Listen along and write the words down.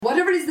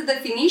the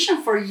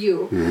definition for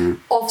you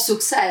of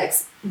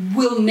success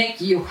will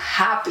make you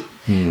happy.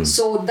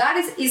 So that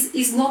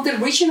is not the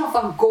reaching of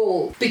a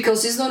goal,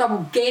 because it's not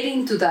about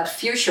getting to that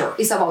future.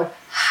 It's about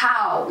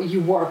how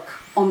you work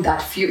on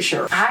that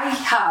future. I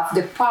have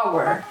the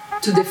power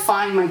to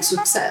define my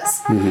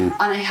success, and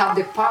I have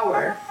the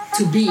power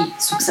to be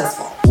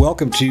successful.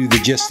 Welcome to the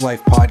Just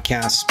Life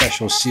podcast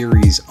special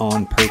series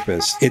on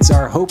purpose. It's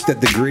our hope that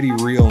the gritty,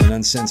 real, and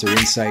uncensored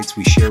insights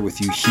we share with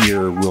you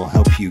here will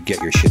help you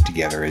get your shit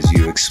together as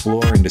you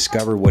explore and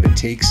discover what it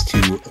takes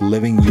to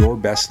living your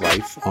best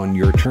life on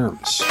your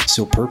terms.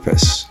 So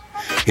purpose,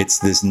 it's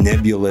this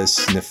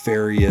nebulous,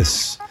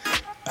 nefarious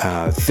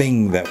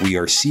thing that we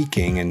are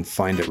seeking and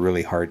find it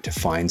really hard to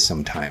find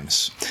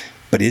sometimes.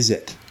 But is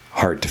it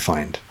hard to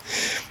find?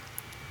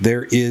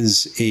 There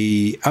is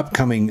a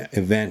upcoming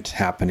event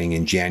happening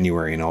in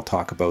January, and I'll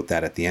talk about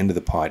that at the end of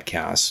the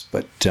podcast.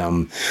 But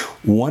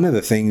one of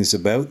the things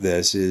about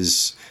this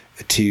is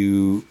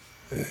to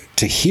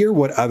hear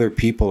what other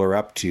people are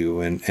up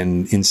to and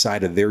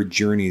inside of their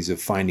journeys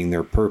of finding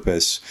their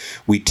purpose.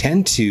 We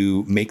tend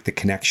to make the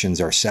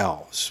connections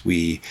ourselves.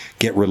 We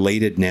get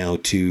related now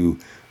to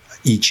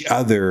each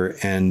other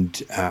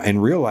and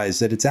realize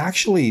that it's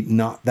actually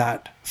not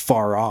that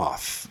far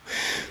off.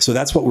 So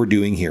that's what we're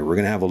doing here. We're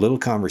going to have a little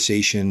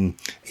conversation,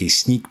 a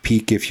sneak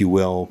peek, if you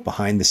will,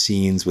 behind the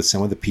scenes with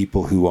some of the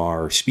people who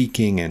are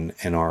speaking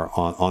and are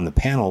on the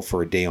panel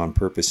for a day on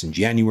purpose in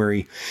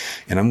January.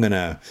 And I'm going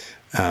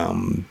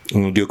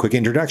to do a quick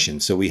introduction.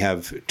 So we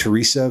have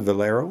Teresa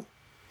Valero,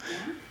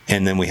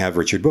 and then we have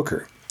Richard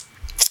Booker.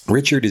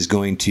 Richard is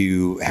going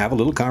to have a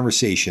little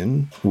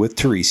conversation with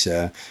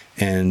Teresa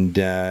and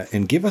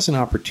give us an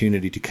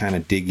opportunity to kind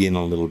of dig in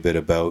a little bit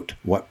about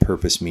what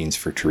purpose means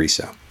for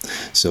Teresa.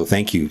 So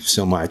thank you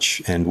so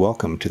much and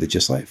welcome to the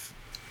Just Life.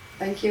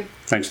 Thank you.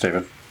 Thanks,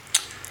 David.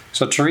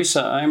 So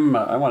Teresa,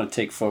 I want to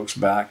take folks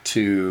back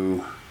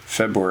to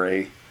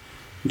February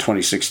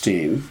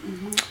 2016,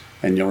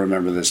 and you'll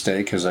remember this day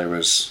because I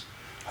was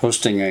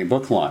hosting a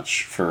book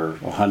launch for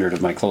 100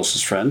 of my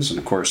closest friends, and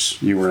of course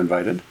you were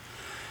invited.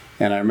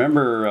 And I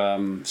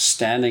remember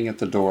standing at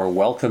the door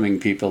welcoming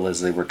people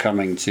as they were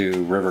coming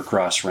to River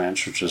Cross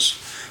Ranch, which is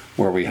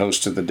where we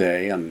hosted the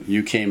day. And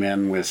you came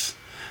in with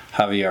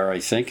Javier, I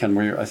think, and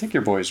I think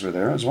your boys were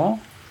there as well.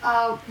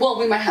 Well,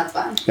 with my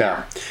husband.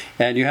 Yeah,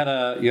 and you had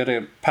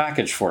a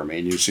package for me,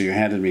 and so you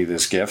handed me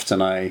this gift,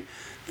 and I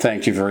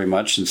thanked you very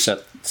much and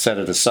set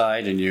it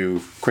aside, and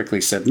you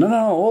quickly said,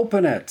 no,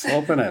 open it.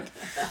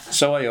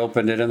 So I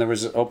opened it, and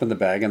opened the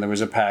bag, and there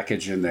was a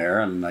package in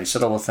there, and I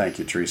said, oh, well, thank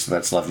you, Teresa,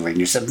 that's lovely. And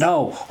you said,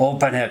 no,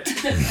 open it.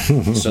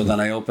 So then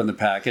I opened the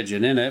package,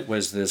 and in it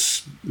was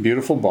this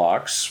beautiful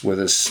box with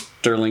a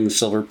sterling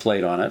silver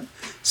plate on it,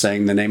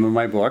 saying the name of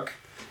my book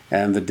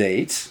and the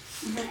date.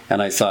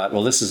 And I thought,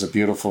 well, this is a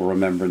beautiful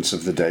remembrance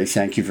of the day.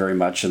 Thank you very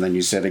much. And then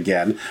you said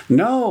again,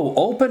 no,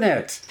 open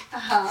it.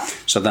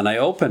 So then I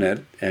open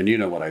it, and you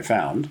know what I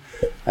found.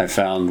 I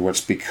found what's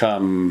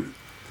become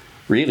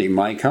really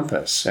my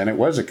compass, and it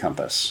was a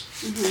compass.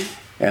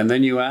 And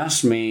then you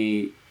asked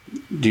me,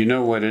 do you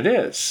know what it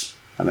is?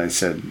 And I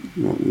said,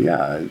 well,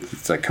 yeah,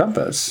 it's a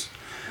compass.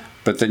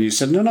 But then you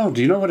said, no,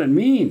 do you know what it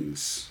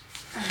means?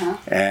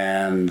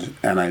 And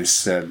I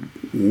said,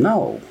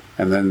 no.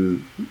 And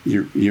then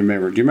you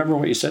remember, do you remember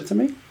what you said to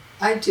me?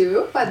 I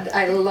do, but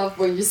I love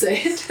when you say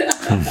it.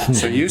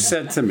 So you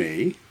said to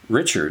me,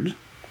 Richard,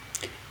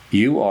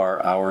 you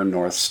are our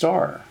North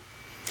Star.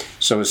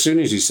 So as soon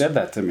as you said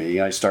that to me,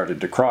 I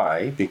started to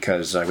cry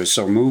because I was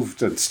so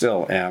moved and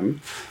still am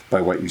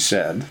by what you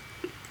said.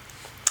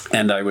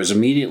 And I was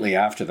immediately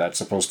after that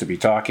supposed to be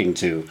talking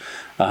to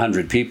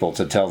 100 people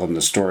to tell them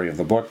the story of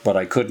the book, but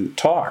I couldn't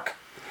talk.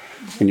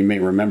 And you may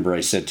remember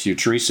I said to you,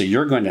 Teresa,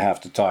 you're going to have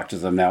to talk to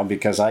them now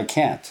because I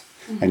can't.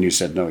 And you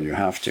said, no, you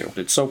have to.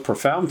 It's so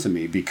profound to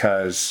me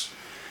because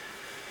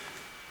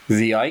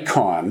the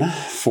icon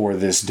for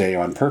this day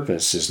on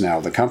purpose is now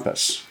the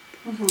compass.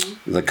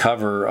 The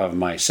cover of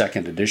my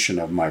second edition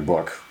of my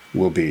book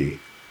will be,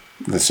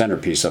 the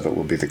centerpiece of it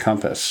will be the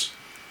compass.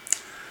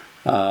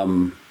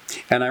 And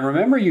I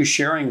remember you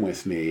sharing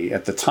with me,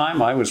 at the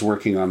time I was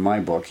working on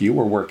my book, you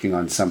were working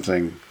on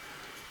something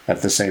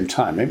at the same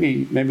time.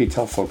 Maybe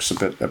tell folks a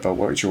bit about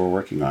what you were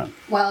working on.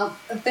 Well,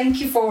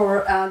 thank you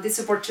for this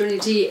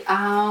opportunity.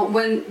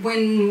 When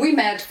we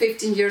met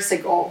 15 years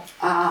ago,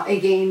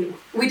 again,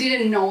 we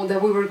didn't know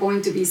that we were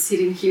going to be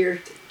sitting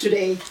here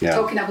today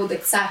talking about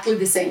exactly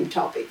the same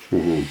topic.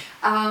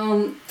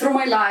 Through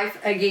my life,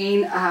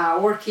 again,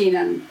 working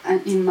and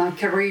in my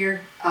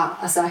career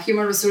as a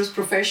human resource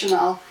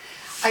professional,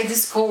 I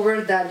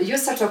discovered that you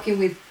start talking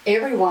with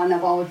everyone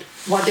about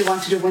what they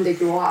want to do when they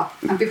grow up,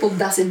 and people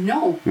doesn't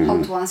know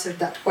how to answer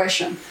that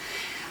question.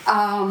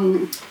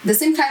 The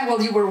same time while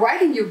you were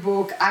writing your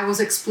book, I was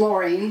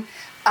exploring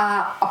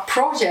a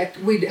project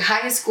with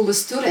high school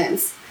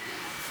students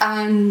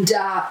and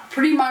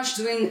pretty much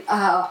doing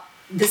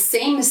the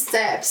same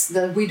steps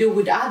that we do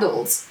with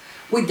adults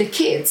with the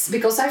kids,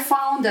 because I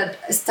found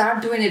that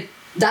start doing it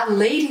that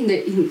late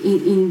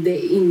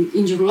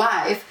in your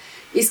life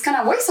it's kind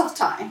of waste of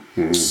time.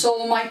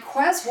 So my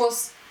quest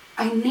was,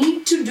 I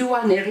need to do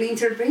an early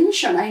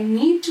intervention. I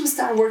need to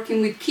start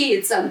working with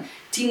kids and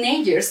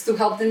teenagers to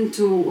help them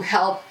to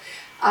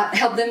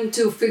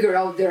figure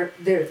out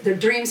their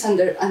dreams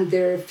and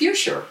their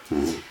future.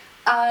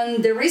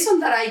 And the reason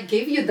that I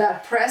gave you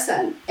that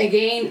present,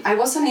 again, I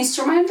was an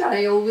instrument, and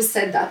I always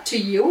said that to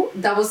you.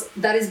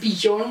 That is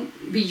beyond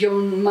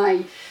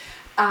my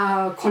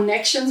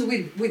connections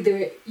with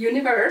the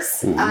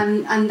universe,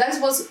 and that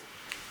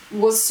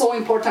was so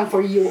important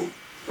for you,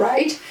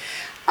 right?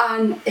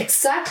 And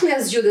exactly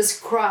as you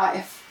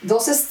describe,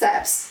 those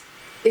steps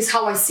is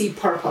how I see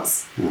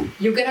purpose.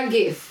 You get a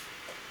gift,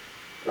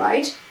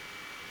 right?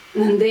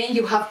 And then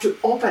you have to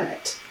open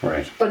it.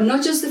 Right. But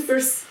not just the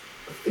first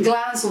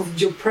glance of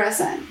your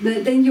present.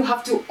 Then you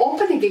have to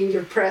open again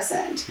your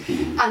present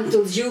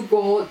until you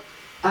go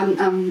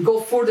and go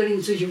further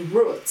into your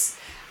roots.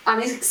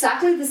 And it's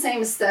exactly the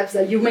same steps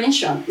that you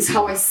mentioned is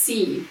how I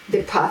see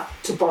the path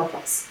to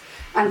purpose.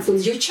 Until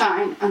you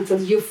shine, until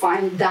you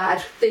find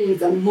that thing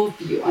that move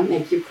you and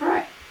make you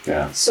cry.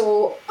 Yeah.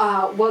 So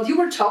while you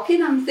were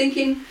talking, I'm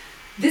thinking,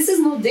 this is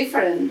no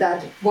different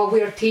than what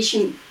we are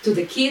teaching to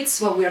the kids,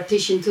 what we are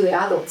teaching to the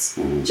adults.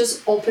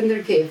 Just open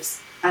their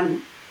gifts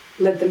and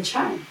let them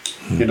shine.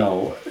 You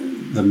know,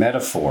 the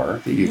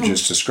metaphor that you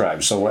just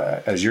described. So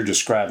as you're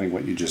describing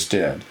what you just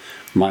did,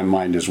 my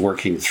mind is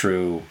working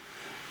through.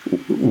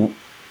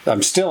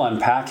 I'm still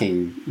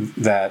unpacking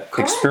that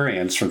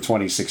experience from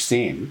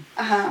 2016.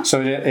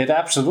 So it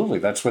absolutely,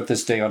 that's what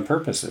this Day on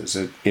Purpose is.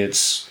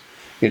 It's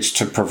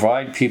to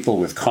provide people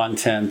with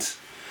content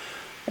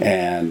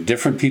and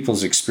different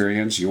people's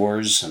experience,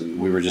 yours, and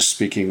we were just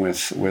speaking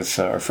with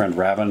our friend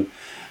Ravin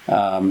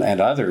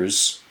and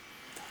others.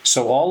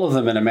 So all of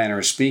them, in a manner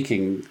of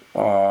speaking,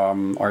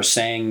 are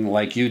saying,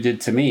 like you did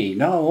to me,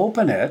 no,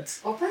 open it.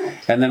 Open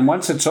it. And then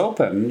once it's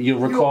open, you'll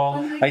recall,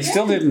 I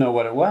still didn't know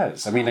what it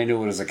was. I mean, I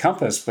knew it was a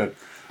compass, but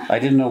I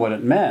didn't know what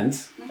it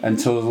meant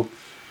until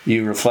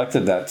you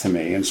reflected that to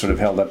me and sort of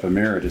held up a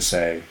mirror to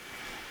say,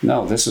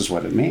 no, this is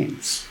what it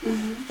means.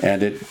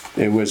 And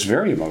it was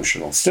very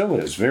emotional, still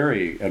is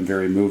very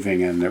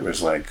moving. And it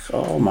was like,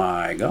 oh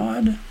my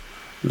God,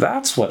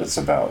 that's what it's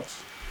about.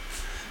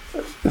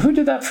 Who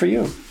did that for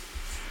you?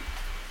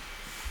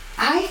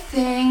 I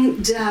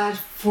think that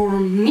for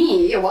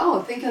me,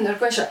 wow, thinking on that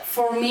question,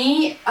 for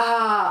me,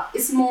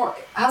 it's more,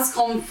 has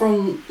come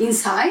from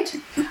inside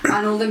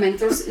and all the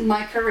mentors in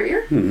my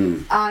career.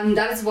 And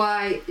that is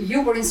why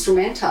you were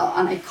instrumental,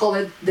 and I call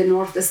it the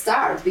North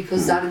Star,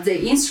 because that is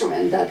the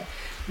instrument that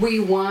we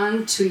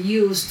want to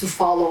use to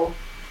follow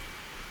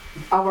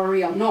our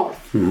real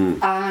north.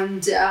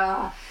 And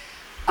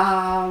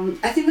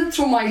I think that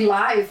through my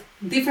life,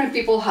 different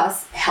people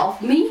has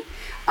helped me.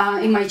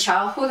 In my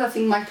childhood, I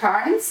think my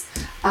parents,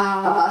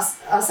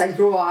 as I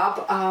grew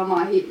up,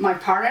 my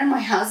partner, my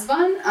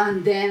husband,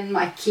 and then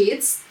my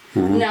kids.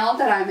 Now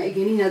that I'm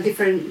again in a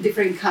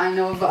different kind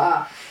of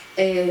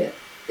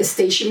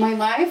stage in my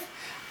life,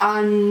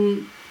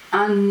 and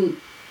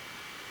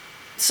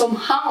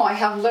somehow I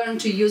have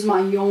learned to use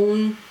my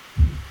own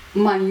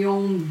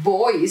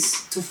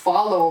voice to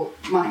follow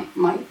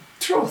my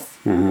truth,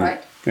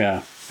 right?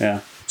 Yeah.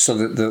 So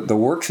the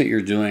work that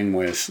you're doing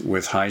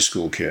with high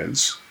school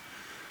kids,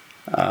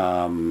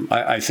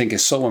 I think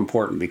is so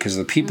important, because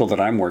the people that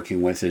I'm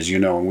working with, as you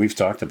know, and we've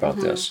talked about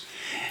this,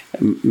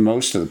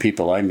 most of the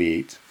people I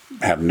meet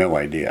have no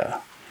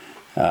idea.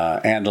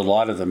 And a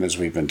lot of them, as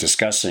we've been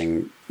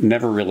discussing,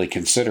 never really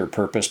consider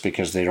purpose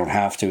because they don't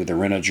have to.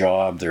 They're in a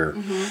job, they're,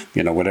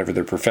 whatever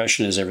their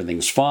profession is,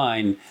 everything's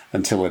fine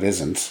until it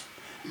isn't.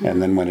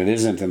 And then when it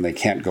isn't and they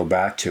can't go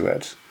back to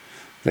it,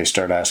 they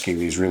start asking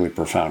these really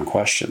profound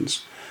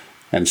questions.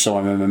 And so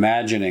I'm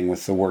imagining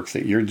with the work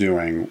that you're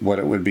doing, what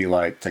it would be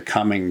like to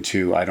coming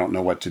to, I don't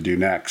know what to do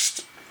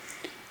next,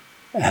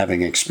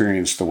 having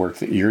experienced the work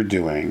that you're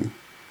doing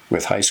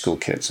with high school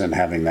kids and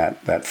having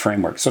that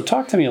framework. So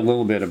talk to me a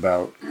little bit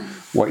about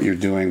what you're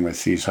doing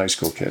with these high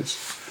school kids.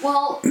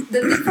 Well,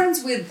 the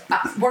difference with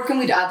working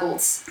with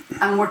adults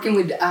and working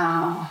with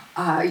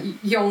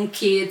young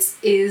kids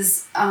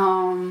is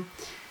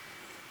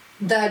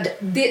that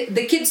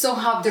the kids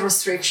don't have the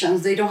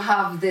restrictions, they don't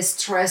have the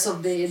stress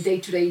of the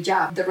day-to-day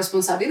job, the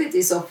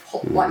responsibilities of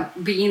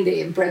like being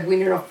the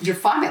breadwinner of your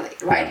family,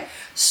 right? Yeah.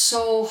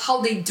 So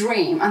how they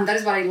dream, and that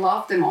is what I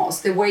love the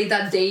most, the way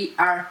that they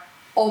are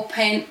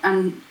open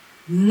and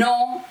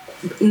no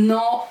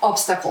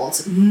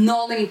obstacles,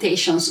 no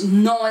limitations,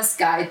 no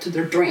sky to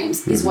their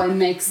dreams is what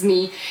makes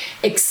me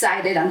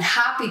excited and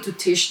happy to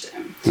teach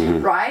them,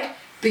 right?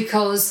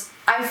 Because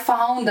I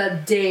found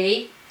that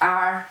they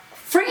are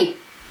free.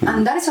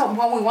 And that is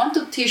what we want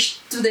to teach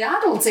to the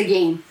adults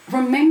again.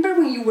 Remember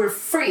when you were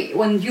free,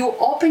 when you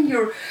open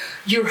your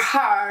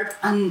heart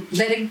and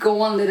let it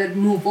go and let it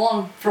move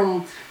on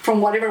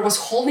from whatever was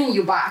holding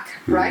you back,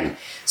 right?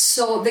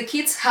 So the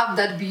kids have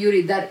that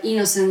beauty, that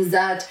innocence,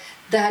 that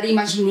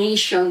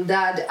imagination,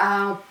 that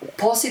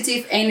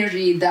positive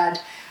energy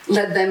that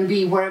let them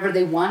be wherever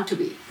they want to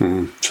be.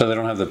 So they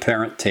don't have the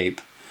parent tape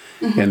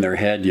in their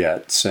head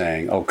yet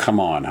saying, oh, come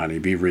on, honey,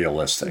 be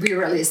realistic. Be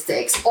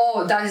realistic.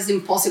 Oh, that is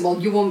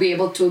impossible. You won't be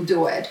able to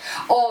do it.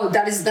 Oh,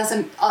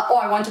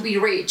 I want to be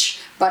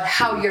rich, but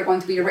how you're going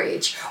to be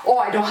rich? Oh,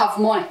 I don't have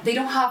money. They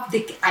don't have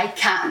the I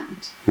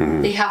can't.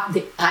 Mm-hmm. They have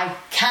the I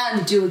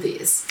can do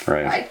this.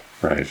 Right.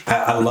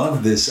 I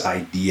love this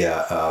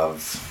idea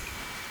of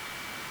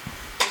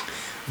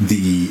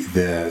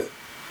the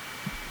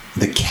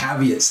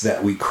caveats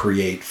that we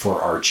create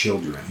for our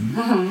children.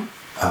 Mm-hmm.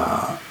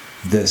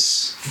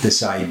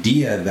 This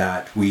idea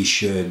that we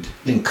should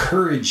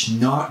encourage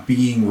not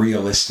being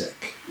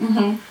realistic,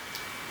 mm-hmm.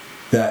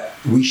 that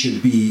we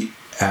should be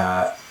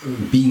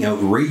being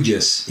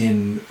outrageous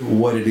in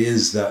what it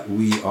is that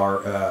we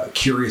are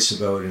curious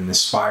about and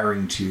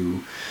aspiring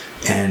to,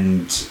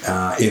 and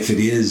if it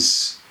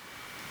is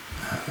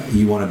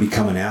you want to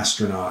become an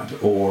astronaut,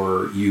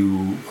 or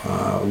you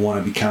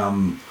want to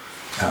become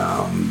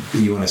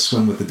you want to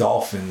swim with the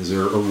dolphins,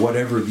 or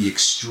whatever the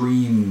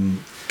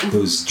extreme,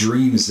 those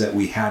dreams that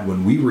we had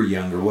when we were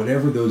younger,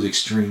 whatever those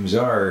extremes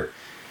are,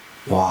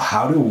 well,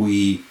 how do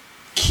we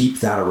keep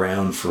that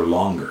around for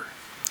longer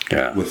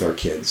with our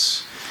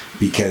kids?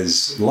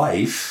 Because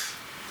life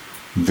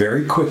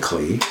very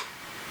quickly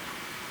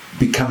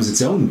becomes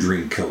its own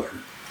dream killer.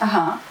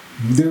 Uh-huh.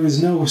 There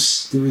is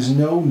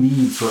no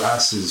need for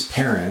us as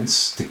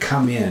parents to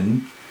come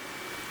in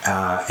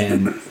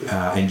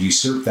and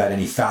usurp that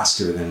any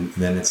faster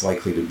than it's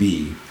likely to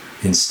be.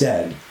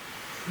 Instead,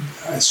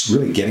 it's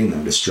really getting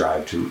them to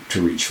strive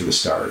to reach for the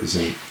stars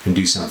and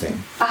do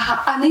something.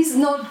 And it's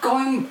not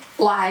going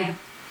like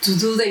to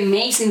do the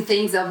amazing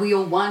things that we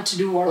all want to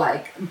do, or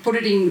like put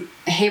it in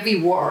heavy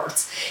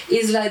words.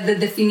 It's like the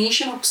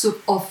definition of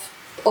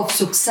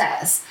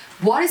success.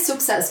 What is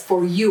success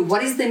for you?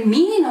 What is the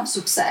meaning of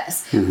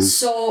success? Mm-hmm.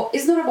 So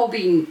it's not about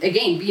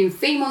being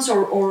famous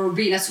or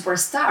being a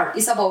superstar.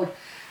 It's about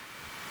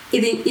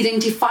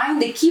identifying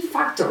the key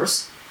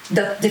factors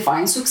that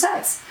define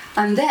success.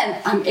 And then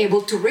I'm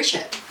able to reach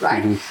it,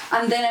 right? Mm-hmm.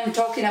 And then I'm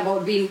talking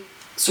about being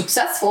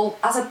successful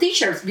as a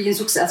teacher, being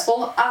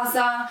successful as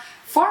a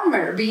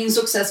farmer, being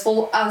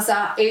successful as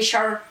a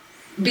HR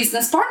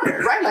business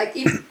partner, right? Like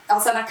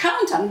as an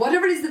accountant,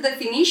 whatever is the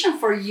definition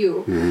for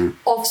you mm-hmm.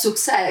 of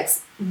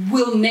success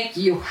will make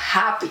you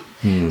happy.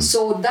 Mm-hmm.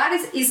 So that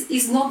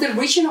is not the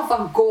reaching of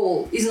a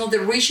goal, is not the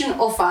reaching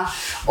of a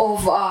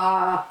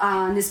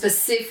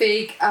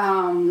specific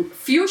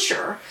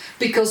future,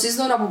 because it's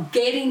not about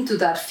getting to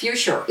that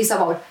future. It's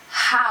about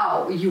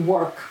how you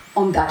work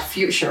on that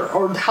future,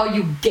 or how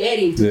you get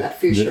into that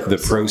future. The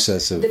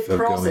process of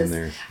going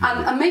there.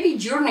 And maybe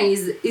journey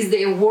is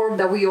the word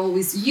that we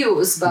always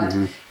use, but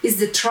mm-hmm. is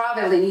the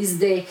traveling, is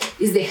the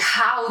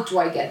how do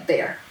I get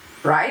there,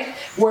 right?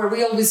 Where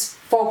we always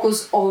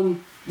focus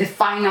on the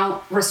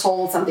final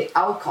results and the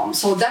outcome.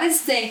 So that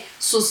is the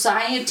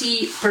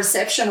society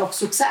perception of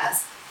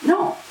success.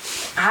 No,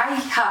 I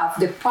have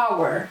the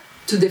power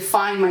to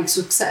define my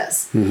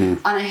success,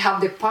 mm-hmm. and I have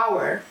the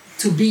power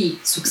to be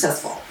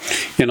successful.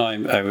 You know,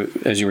 I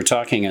as you were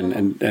talking,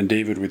 and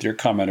David, with your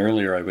comment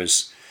earlier, I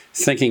was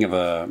thinking of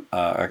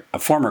a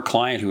former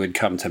client who had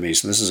come to me.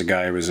 So this is a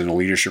guy who was in a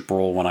leadership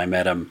role when I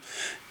met him,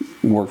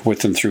 worked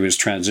with him through his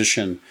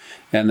transition.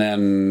 And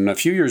then a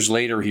few years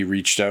later, he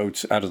reached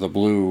out of the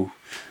blue,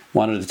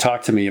 wanted to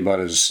talk to me about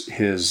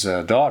his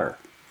daughter,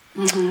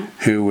 mm-hmm.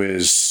 who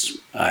is,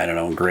 I don't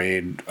know,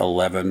 grade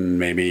 11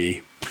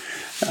 maybe,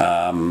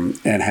 and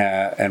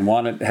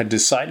had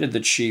decided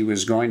that she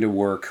was going to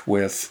work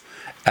with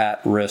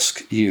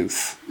at-risk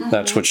youth. Mm-hmm.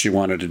 That's what she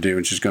wanted to do,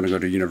 and she's going to go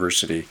to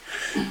university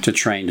to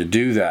train to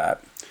do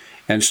that.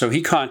 And so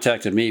he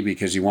contacted me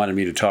because he wanted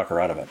me to talk her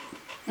out of it.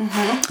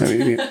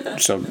 Mm-hmm.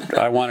 So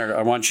I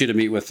want you to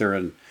meet with her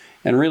and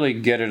really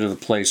get her to the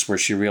place where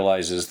she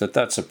realizes that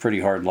that's a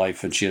pretty hard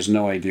life and she has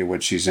no idea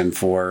what she's in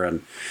for,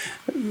 and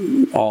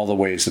all the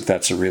ways that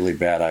that's a really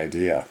bad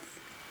idea.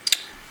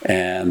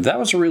 And that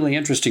was a really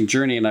interesting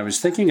journey. And I was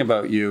thinking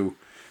about you,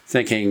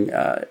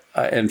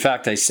 in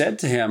fact, I said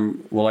to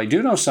him, well, I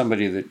do know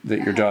somebody that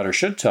your daughter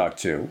should talk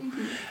to.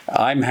 Mm-hmm.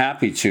 I'm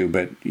happy to,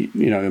 but,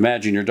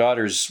 imagine your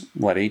daughter's,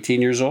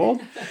 18 years old?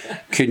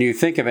 Can you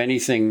think of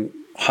anything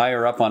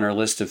higher up on her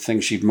list of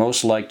things she'd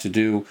most like to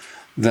do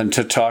than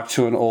to talk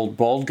to an old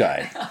bald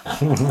guy?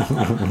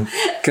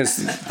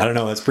 Because I don't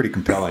know, that's pretty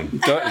compelling.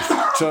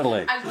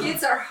 Totally. And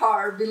kids are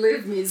hard,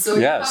 believe me. So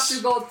yes. You have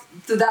to go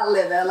to that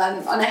level,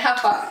 and I have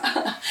fun.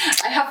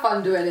 I have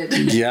fun doing it.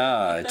 Yeah,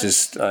 I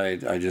just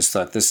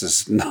thought this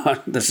is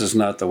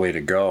not the way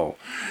to go.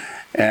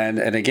 And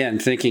again,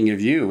 thinking of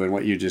you and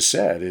what you just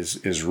said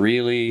is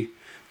really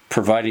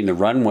providing the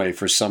runway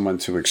for someone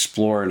to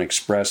explore and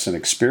express and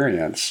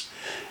experience.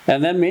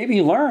 And then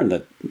maybe learn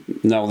that,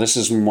 no, this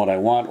isn't what I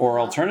want, or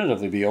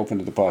alternatively be open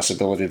to the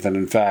possibility that,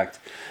 in fact,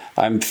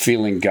 I'm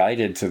feeling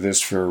guided to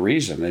this for a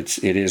reason.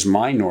 It is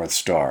my North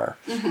Star,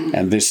 mm-hmm.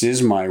 and this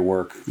is my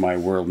work my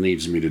world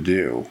needs me to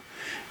do,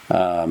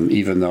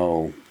 even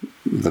though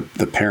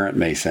the parent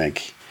may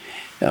think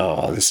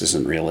oh, this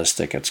isn't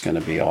realistic. It's going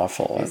to be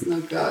awful. It's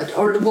not good,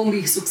 or it won't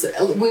be success.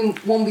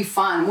 Won't be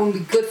fun. Won't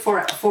be good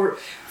for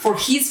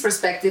his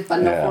perspective,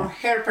 but not for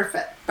her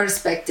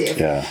perspective.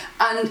 Yeah.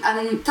 And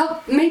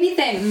maybe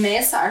the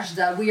message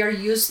that we are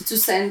used to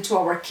send to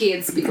our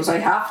kids, because I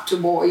have 2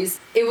 boys,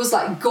 it was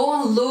like,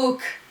 go and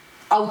look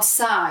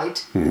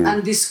outside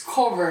and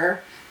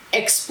discover,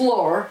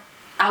 explore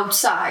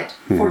outside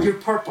for your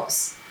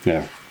purpose.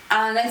 Yeah.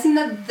 And I think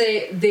that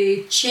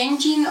the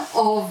changing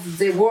of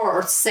the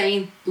words,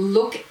 saying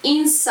look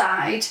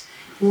inside,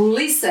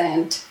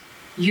 listen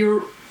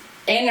your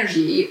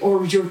energy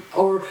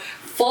or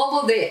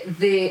follow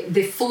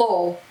the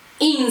flow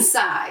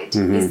inside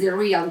is the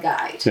real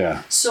guide.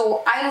 Yeah.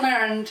 So I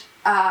learned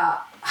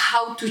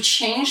how to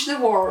change the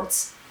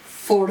words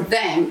for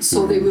them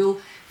so they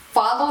will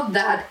follow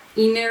that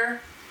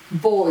inner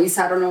voice.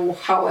 I don't know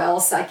how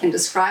else I can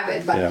describe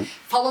it, but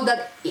follow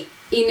that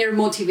inner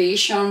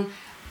motivation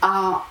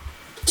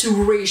to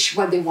reach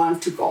what they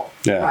want to go,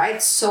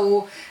 right?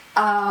 So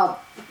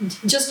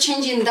just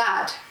changing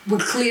that will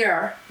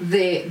clear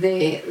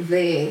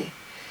the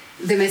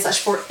message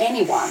for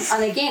anyone.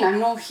 And again, I'm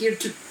not here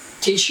to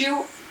teach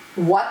you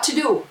what to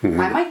do.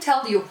 I might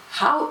tell you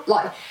how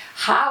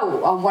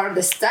and what are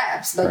the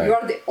steps, but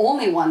you're the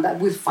only one that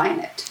will find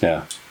it.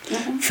 Yeah.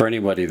 For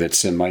anybody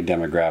that's in my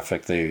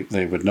demographic,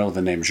 they would know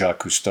the name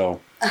Jacques Cousteau.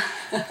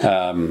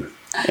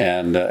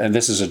 And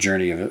this is a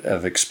journey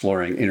of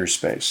exploring inner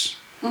space,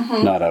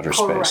 not outer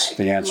space.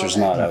 The answer's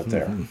not out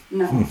there.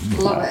 No,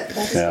 love it. That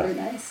is very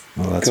nice.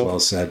 Well, that's well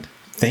said.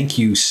 Thank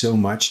you so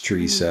much,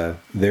 Teresa.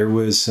 There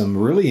was some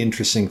really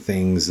interesting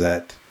things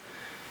that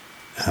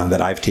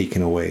I've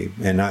taken away,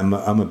 and I'm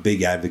a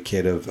big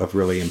advocate of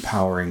really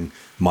empowering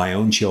my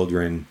own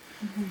children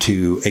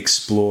to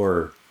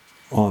explore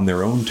on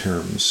their own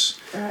terms.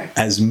 Correct.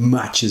 As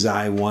much as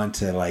I want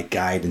to like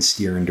guide and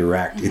steer and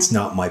direct, it's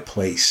not my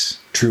place.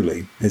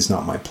 Truly, it's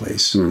not my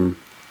place. And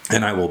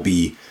I will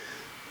be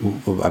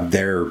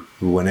there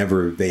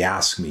whenever they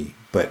ask me,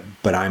 but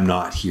I'm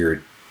not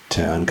here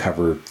to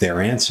uncover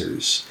their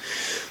answers.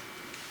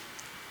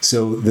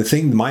 So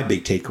my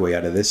big takeaway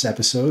out of this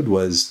episode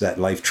was that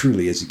life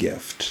truly is a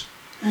gift.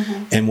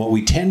 And what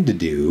we tend to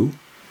do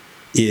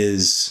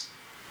is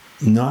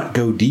not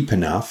go deep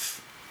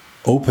enough,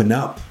 open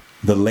up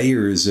the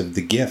layers of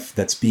the gift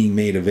that's being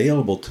made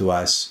available to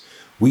us.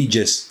 We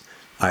just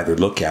either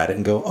look at it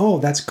and go, oh,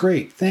 that's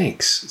great,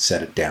 thanks,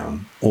 set it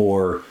down.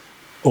 Or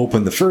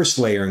open the first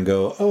layer and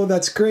go, oh,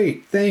 that's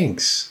great,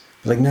 thanks.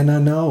 Like,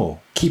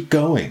 no, keep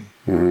going.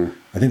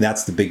 I think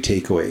that's the big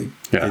takeaway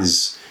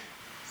is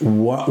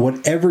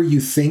whatever you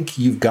think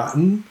you've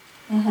gotten,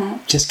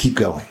 just keep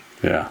going.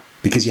 Yeah.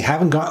 Because you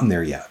haven't gotten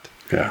there yet.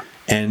 Yeah.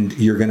 And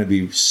you're going to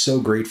be so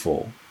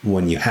grateful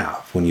when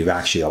you've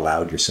actually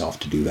allowed yourself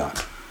to do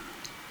that.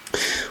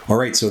 All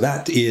right, so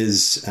that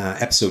is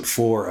episode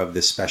 4 of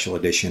this special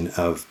edition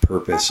of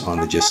Purpose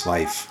on the Just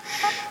Life.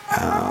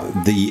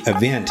 The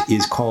event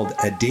is called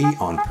A Day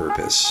on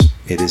Purpose.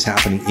 It is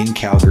happening in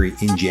Calgary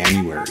in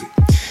January.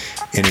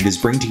 And it is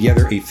bringing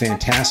together a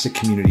fantastic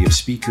community of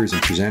speakers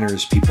and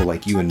presenters, people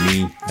like you and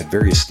me, at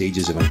various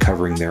stages of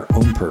uncovering their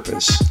own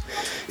purpose.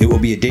 It will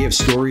be a day of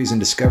stories and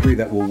discovery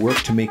that will work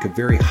to make a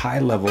very high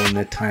level and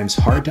at times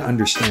hard to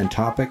understand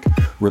topic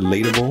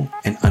relatable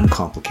and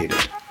uncomplicated.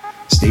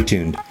 Stay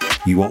tuned.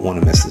 You won't want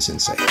to miss this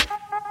insight.